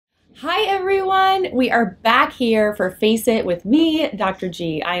Hi everyone! We are back here for FACEit with me, Dr.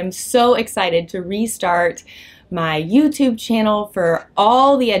 G. I am so excited to restart my YouTube channel for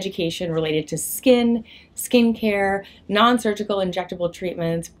all the education related to skin, skincare, non-surgical injectable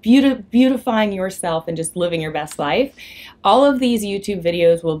treatments, beautifying yourself and just living your best life. All of these YouTube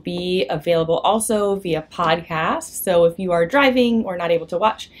videos will be available also via podcast. So if you are driving or not able to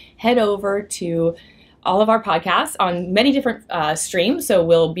watch, head over to all of our podcasts on many different streams, so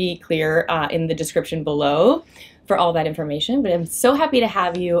we'll be clear in the description below for all that information. But I'm so happy to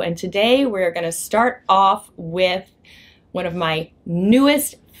have you, and today we're going to start off with one of my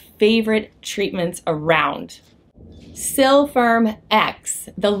newest favorite treatments around, Sylfirm X,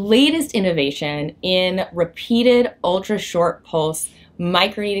 the latest innovation in repeated ultra short pulse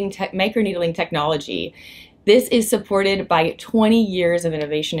microneedling technology. This is supported by 20 years of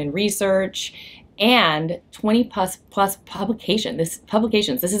innovation and research and 20 plus publications.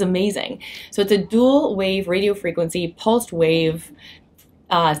 This is amazing. So it's a dual wave radiofrequency pulsed wave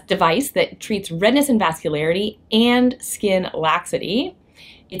device that treats redness and vascularity and skin laxity.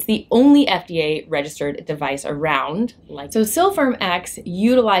 It's the only FDA registered device around. So Sylfirm X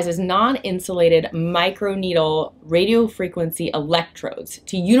utilizes non-insulated microneedle radiofrequency electrodes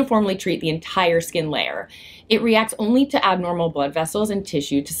to uniformly treat the entire skin layer. It reacts only to abnormal blood vessels and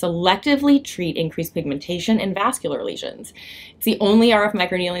tissue to selectively treat increased pigmentation and vascular lesions. It's the only RF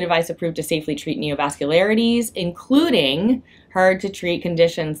microneedling device approved to safely treat neovascularities, including hard to treat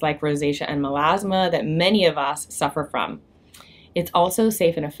conditions like rosacea and melasma that many of us suffer from. It's also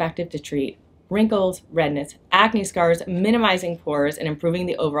safe and effective to treat wrinkles, redness, acne scars, minimizing pores, and improving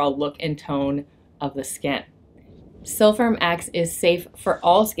the overall look and tone of the skin. Sylfirm X is safe for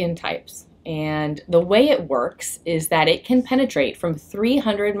all skin types, and the way it works is that it can penetrate from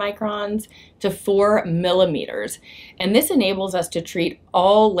 300 microns to 4 millimeters, and this enables us to treat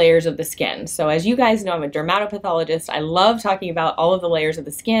all layers of the skin. So as you guys know, I'm a dermatopathologist. I love talking about all of the layers of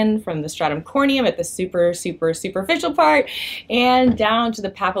the skin, from the stratum corneum at the super superficial part and down to the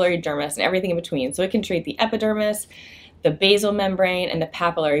papillary dermis and everything in between. So it can treat the epidermis, the basal membrane, and the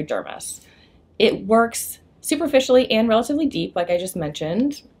papillary dermis. It works superficially and relatively deep, like I just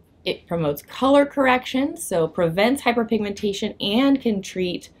mentioned. It promotes color correction, so prevents hyperpigmentation and can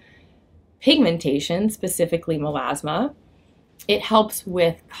treat pigmentation, specifically melasma. It helps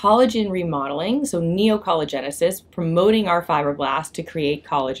with collagen remodeling, so neocollagenesis, promoting our fibroblasts to create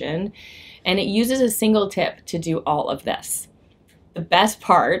collagen. And it uses a single tip to do all of this. The best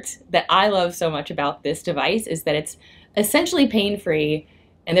part that I love so much about this device is that it's essentially pain-free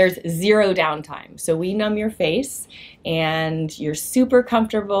and there's zero downtime. So we numb your face and you're super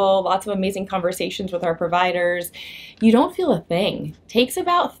comfortable, lots of amazing conversations with our providers. You don't feel a thing. It takes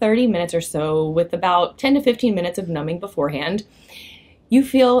about 30 minutes or so with about 10 to 15 minutes of numbing beforehand. You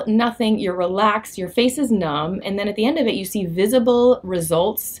feel nothing, you're relaxed, your face is numb, and then at the end of it you see visible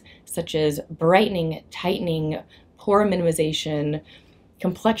results such as brightening, tightening, pore minimization,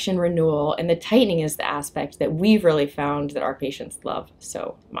 complexion renewal, and the tightening is the aspect that we've really found that our patients love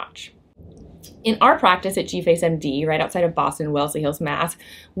so much. In our practice at GFace MD, right outside of Boston, Wellesley Hills, Mass,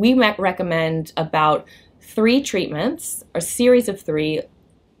 we recommend about 3 treatments, a series of 3,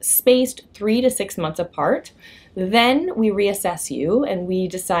 spaced 3 to 6 months apart. Then we reassess you and we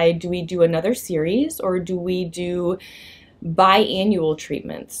decide, do we do another series or do we do biannual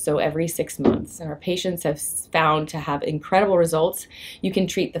treatments, so every 6 months, and our patients have found to have incredible results. You can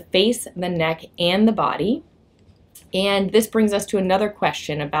treat the face, the neck, and the body. And this brings us to another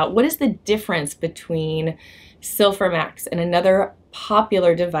question about what is the difference between Sylfirm X and another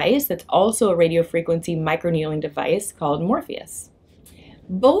popular device that's also a radiofrequency microneedling device called Morpheus.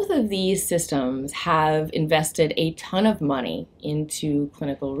 Both of these systems have invested a ton of money into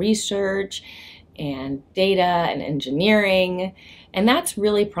clinical research and data and engineering, and that's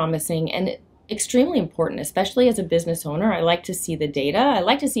really promising and extremely important, especially as a business owner. I like to see the data. I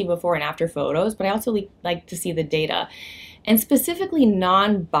like to see before and after photos, but I also like to see the data, and specifically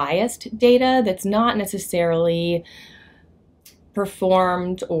non-biased data that's not necessarily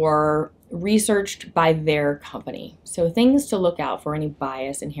performed or researched by their company. So things to look out for, any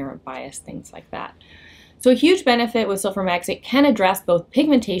bias, inherent bias, things like that. So a huge benefit with Sylfirm X, it can address both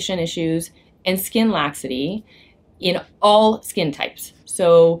pigmentation issues and skin laxity in all skin types.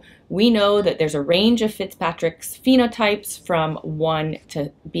 So we know that there's a range of Fitzpatrick's phenotypes, from 1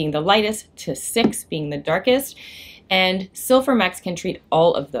 to being the lightest to 6 being the darkest, and Sylfirm X can treat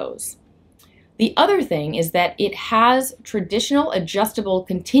all of those. The other thing is that it has traditional adjustable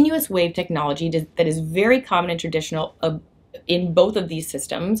continuous wave technology that is very common and traditional in both of these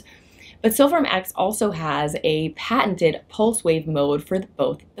systems, But Sylfirm X also has a patented pulse wave mode for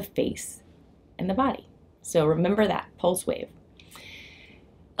both the face and the body. So remember that, pulse wave.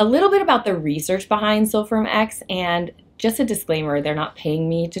 A little bit about the research behind Sylfirm X, and just a disclaimer, they're not paying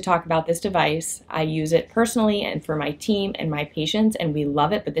me to talk about this device. I use it personally and for my team and my patients, and we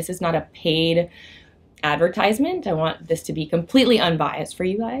love it, but this is not a paid advertisement. I want this to be completely unbiased for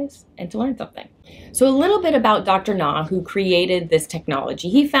you guys and to learn something. So a little bit about Dr. Na, who created this technology.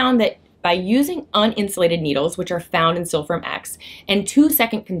 He found that by using uninsulated needles, which are found in Sylfirm X, and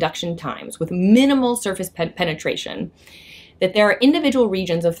 2-second conduction times with minimal surface penetration, that there are individual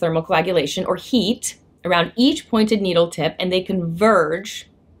regions of thermal coagulation or heat around each pointed needle tip, and they converge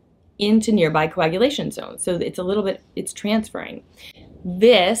into nearby coagulation zones. So it's transferring.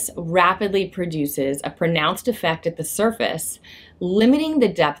 This rapidly produces a pronounced effect at the surface, limiting the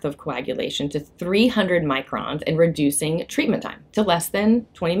depth of coagulation to 300 microns and reducing treatment time to less than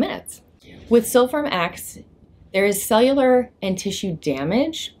 20 minutes. With Sylfirm X, there is cellular and tissue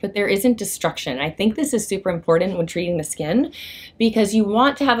damage, but there isn't destruction. I think this is super important when treating the skin because you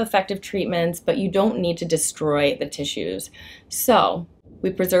want to have effective treatments, but you don't need to destroy the tissues. So we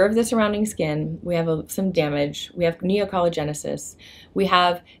preserve the surrounding skin, we have some damage, we have neocollagenesis, we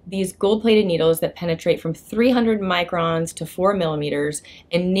have these gold-plated needles that penetrate from 300 microns to 4 millimeters,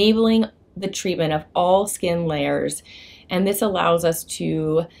 enabling the treatment of all skin layers. And this allows us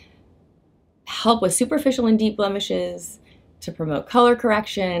to help with superficial and deep blemishes, to promote color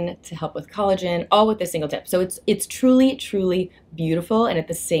correction, to help with collagen, all with this single tip. So it's truly, truly beautiful. And at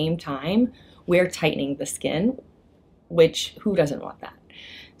the same time, we're tightening the skin, which who doesn't want that?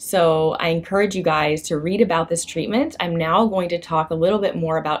 So I encourage you guys to read about this treatment. I'm now going to talk a little bit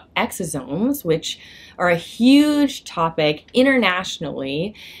more about exosomes, which are a huge topic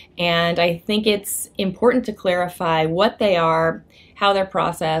internationally. And I think it's important to clarify what they are, how they're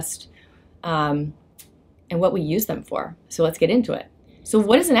processed, and what we use them for. So let's get into it. So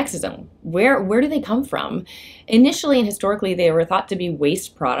what is an exosome? Where do they come from? Initially and historically, they were thought to be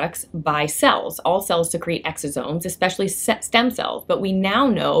waste products by cells. All cells secrete exosomes, especially stem cells, but we now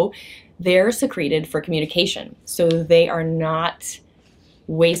know they're secreted for communication. So they are not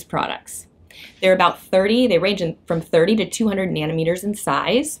waste products. They're about 30, they range from 30 to 200 nanometers in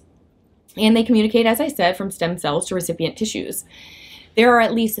size, and they communicate, as I said, from stem cells to recipient tissues. There are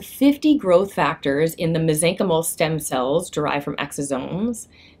at least 50 growth factors in the mesenchymal stem cells derived from exosomes.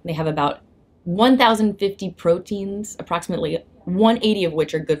 They have about 1,050 proteins, approximately 180 of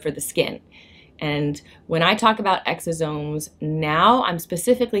which are good for the skin. And when I talk about exosomes now, I'm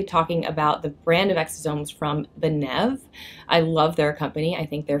specifically talking about the brand of exosomes from Benev. I love their company. I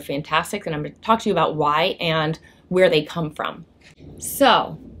think they're fantastic. And I'm going to talk to you about why and where they come from.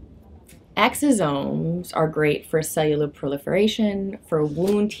 So, exosomes are great for cellular proliferation, for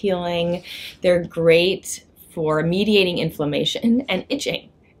wound healing. They're great for mediating inflammation and itching.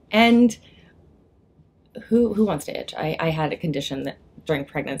 And who wants to itch? I had a condition that during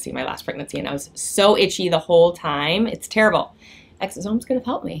pregnancy, my last pregnancy, and I was so itchy the whole time. It's terrible. Exosomes could have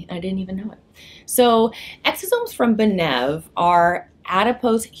helped me. I didn't even know it. So exosomes from Benev are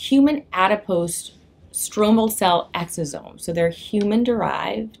human adipose stromal cell exosomes. So they're human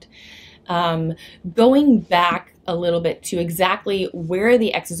derived. Going back a little bit to exactly where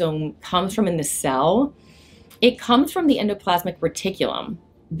the exosome comes from in the cell, it comes from the endoplasmic reticulum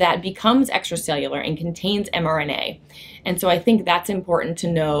that becomes extracellular and contains mRNA. And so I think that's important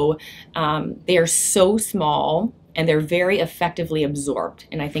to know. They are so small and they're very effectively absorbed.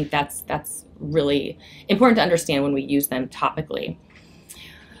 And I think that's really important to understand when we use them topically.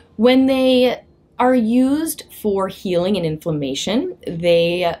 When they are used for healing and inflammation,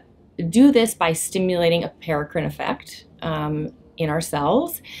 they do this by stimulating a paracrine effect in our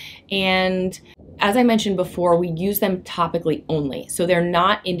cells. And as I mentioned before, we use them topically only. So they're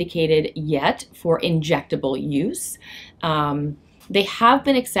not indicated yet for injectable use. They have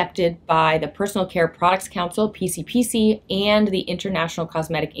been accepted by the Personal Care Products Council, PCPC, and the International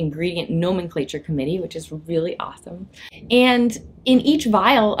Cosmetic Ingredient Nomenclature Committee, which is really awesome. And in each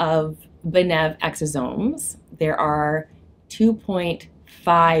vial of Benev exosomes, there are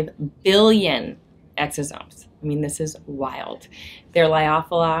 2.5 billion exosomes. I mean, this is wild. They're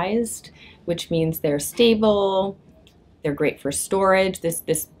lyophilized, which means they're stable. They're great for storage. This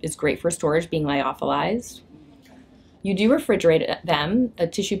is great for storage, being lyophilized. You do refrigerate them. A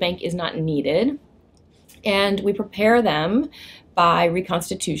tissue bank is not needed. And we prepare them by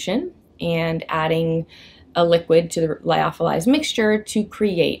reconstitution and adding a liquid to the lyophilized mixture to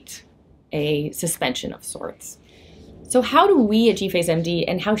create a suspension of sorts. So how do we at GFaceMD,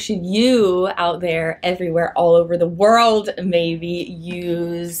 and how should you out there everywhere, all over the world maybe,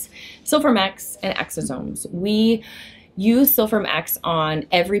 use Sylfirm X and Exosomes? We use Sylfirm X on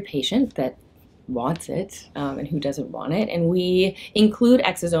every patient that wants it and who doesn't want it, and we include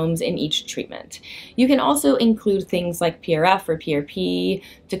exosomes in each treatment. You can also include things like PRF or PRP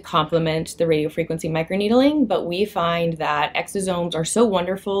to complement the radiofrequency microneedling, but we find that exosomes are so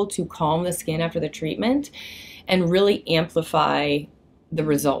wonderful to calm the skin after the treatment and really amplify the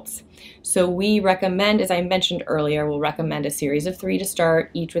results. So we recommend, as I mentioned earlier, we'll recommend a series of 3 to start,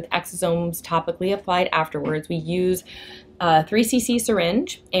 each with exosomes topically applied afterwards. We use a 3cc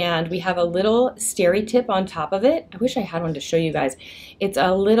syringe, and we have a little steri tip on top of it. I wish I had one to show you guys. It's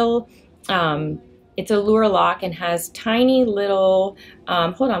a little, it's a lure lock and has tiny little,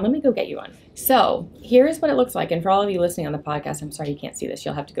 hold on, let me go get you one. So here's what it looks like. And for all of you listening on the podcast, I'm sorry you can't see this.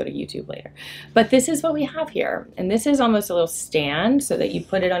 You'll have to go to YouTube later. But this is what we have here. And this is almost a little stand so that you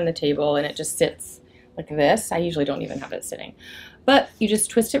put it on the table and it just sits like this. I usually don't even have it sitting. But you just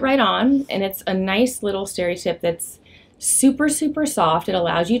twist it right on, and it's a nice little steri tip that's super, super soft. It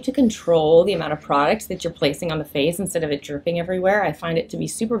allows you to control the amount of products that you're placing on the face instead of it dripping everywhere. I find it to be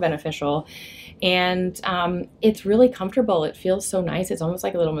super beneficial. And it's really comfortable. It feels so nice. It's almost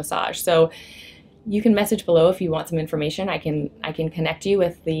like a little massage. So you can message below if you want some information. I can connect you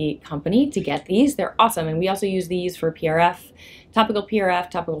with the company to get these. They're awesome. And we also use these for PRF, topical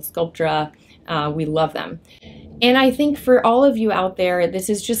Sculptra. We love them. And I think for all of you out there, this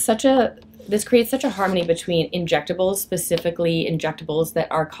creates such a harmony between injectables, specifically injectables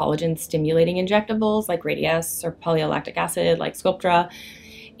that are collagen stimulating injectables like Radiesse, or polylactic acid like Sculptra.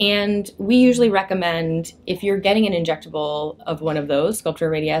 And we usually recommend, if you're getting an injectable of one of those, Sculptra,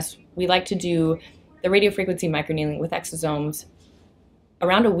 Radiesse, we like to do the radiofrequency microneedling with exosomes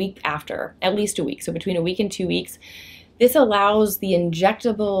around a week after, at least a week. So between a week and 2 weeks. This allows the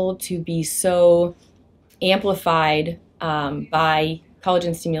injectable to be so amplified by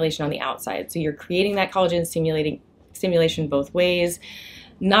collagen stimulation on the outside. So you're creating that collagen stimulation both ways,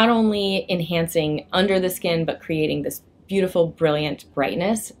 not only enhancing under the skin, but creating this beautiful, brilliant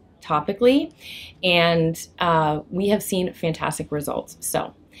brightness topically. And we have seen fantastic results.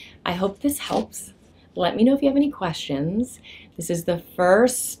 So I hope this helps. Let me know if you have any questions. This is the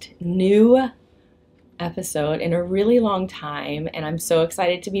first new episode in a really long time, and I'm so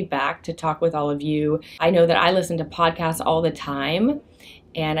excited to be back to talk with all of you. I know that I listen to podcasts all the time,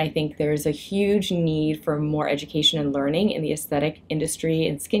 and I think there's a huge need for more education and learning in the aesthetic industry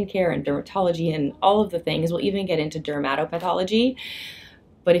and skincare and dermatology and all of the things. We'll even get into dermatopathology.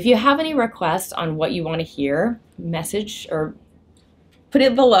 But if you have any requests on what you want to hear, message or put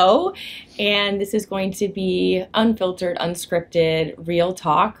it below. And this is going to be unfiltered, unscripted, real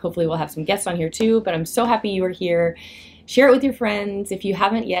talk. Hopefully we'll have some guests on here too, but I'm so happy you are here. Share it with your friends. If you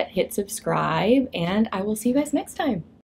haven't yet, hit subscribe, and I will see you guys next time.